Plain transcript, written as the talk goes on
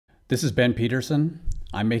This is Ben Peterson.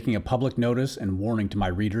 I'm making a public notice and warning to my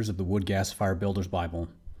readers of the Wood Gasifier Builder's Bible.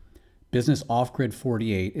 Business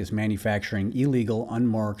OffGrid48 is manufacturing illegal,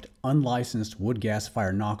 unmarked, unlicensed wood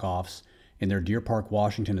gasifier knockoffs in their Deer Park,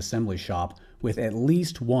 Washington assembly shop with at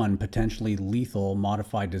least one potentially lethal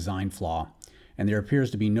modified design flaw, and there appears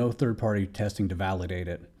to be no third-party testing to validate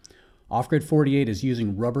it. OffGrid48 is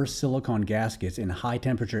using rubber silicone gaskets in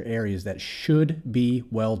high-temperature areas that should be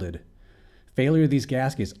welded. Failure of these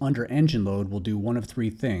gaskets under engine load will do one of three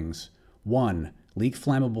things. 1. Leak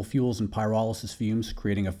flammable fuels and pyrolysis fumes,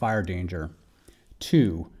 creating a fire danger.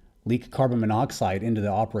 2. Leak carbon monoxide into the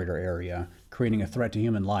operator area, creating a threat to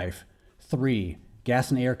human life. 3.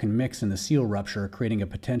 Gas and air can mix in the seal rupture, creating a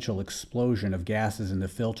potential explosion of gases in the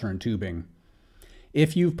filter and tubing.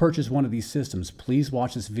 If you've purchased one of these systems, please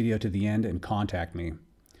watch this video to the end and contact me.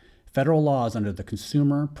 Federal laws under the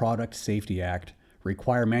Consumer Product Safety Act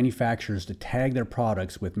require manufacturers to tag their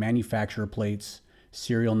products with manufacturer plates,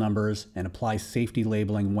 serial numbers, and apply safety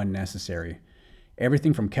labeling when necessary.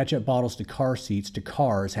 Everything from ketchup bottles to car seats to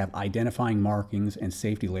cars have identifying markings and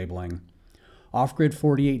safety labeling.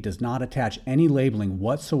 OffGrid48 does not attach any labeling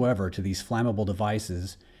whatsoever to these flammable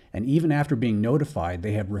devices, and even after being notified,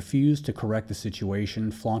 they have refused to correct the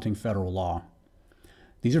situation, flaunting federal law.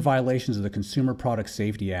 These are violations of the Consumer Product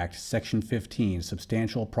Safety Act, Section 15,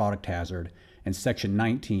 Substantial Product Hazard, and Section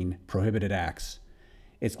 19, Prohibited Acts.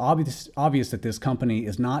 It's obvious that this company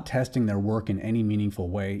is not testing their work in any meaningful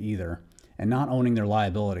way either, and not owning their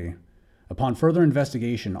liability. Upon further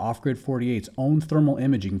investigation, OffGrid48's own thermal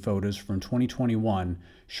imaging photos from 2021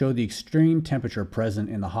 show the extreme temperature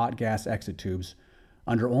present in the hot gas exit tubes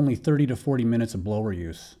under only 30 to 40 minutes of blower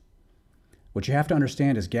use. What you have to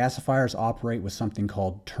understand is gasifiers operate with something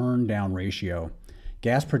called turn-down ratio.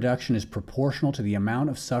 Gas production is proportional to the amount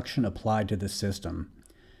of suction applied to the system.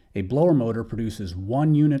 A blower motor produces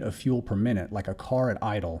 1 unit of fuel per minute, like a car at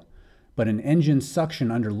idle, but an engine suction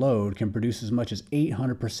under load can produce as much as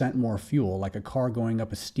 800% more fuel, like a car going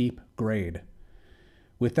up a steep grade.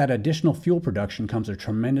 With that additional fuel production comes a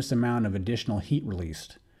tremendous amount of additional heat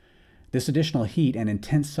released. This additional heat and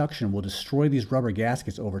intense suction will destroy these rubber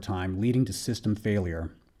gaskets over time, leading to system failure.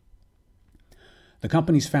 The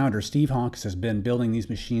company's founder, Steve Honkus, has been building these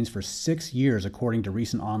machines for 6 years, according to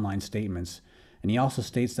recent online statements, and he also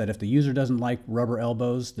states that if the user doesn't like rubber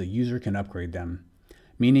elbows, the user can upgrade them,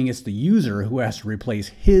 meaning it's the user who has to replace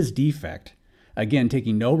his defect, again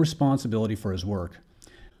taking no responsibility for his work.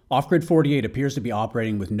 OffGrid48 appears to be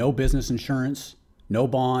operating with no business insurance, no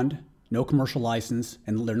bond, no commercial license,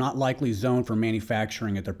 and they're not likely zoned for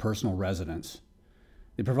manufacturing at their personal residence.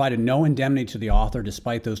 They provided no indemnity to the author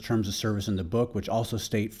despite those terms of service in the book, which also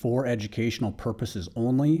state for educational purposes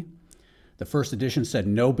only. The first edition said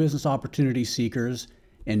no business opportunity seekers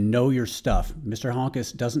and know your stuff. Mr.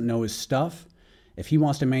 Honkus doesn't know his stuff. If he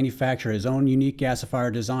wants to manufacture his own unique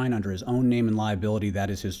gasifier design under his own name and liability, that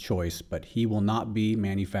is his choice, but he will not be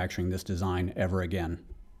manufacturing this design ever again.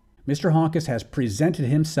 Mr. Honkus has presented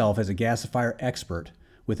himself as a gasifier expert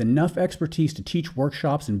with enough expertise to teach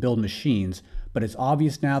workshops and build machines, but it's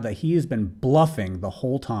obvious now that he has been bluffing the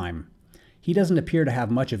whole time. He doesn't appear to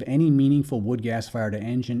have much of any meaningful wood gasifier to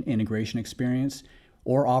engine integration experience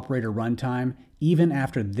or operator runtime, even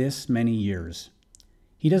after this many years.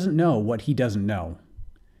 He doesn't know what he doesn't know.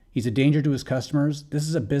 He's a danger to his customers. This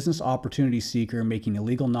is a business opportunity seeker making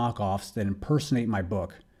illegal knockoffs that impersonate my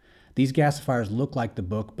book. These gasifiers look like the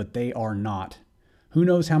book, but they are not. Who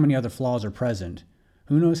knows how many other flaws are present?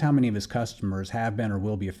 Who knows how many of his customers have been or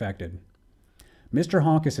will be affected? Mr.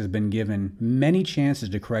 Honkus has been given many chances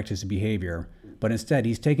to correct his behavior, but instead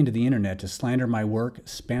he's taken to the internet to slander my work,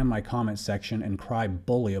 spam my comment section, and cry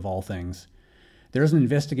bully of all things. There is an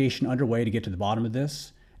investigation underway to get to the bottom of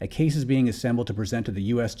this. A case is being assembled to present to the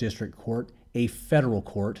U.S. District Court, a federal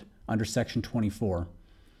court, under Section 24.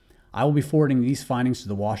 I will be forwarding these findings to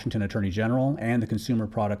the Washington Attorney General and the Consumer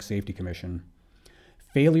Product Safety Commission.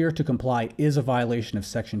 Failure to comply is a violation of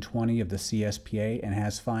Section 20 of the CSPA and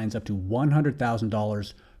has fines up to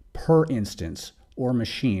 $100,000 per instance, or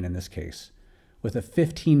machine in this case, with a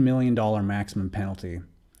 $15 million maximum penalty.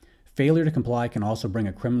 Failure to comply can also bring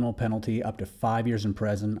a criminal penalty up to 5 years in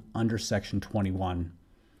prison under Section 21.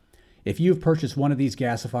 If you have purchased one of these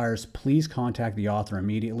gasifiers, please contact the author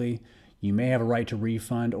immediately. You may have a right to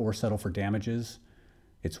refund or settle for damages.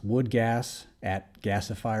 It's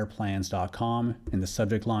woodgas@gasifierplans.com. In the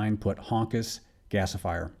subject line, put Honkus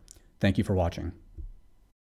Gasifier. Thank you for watching.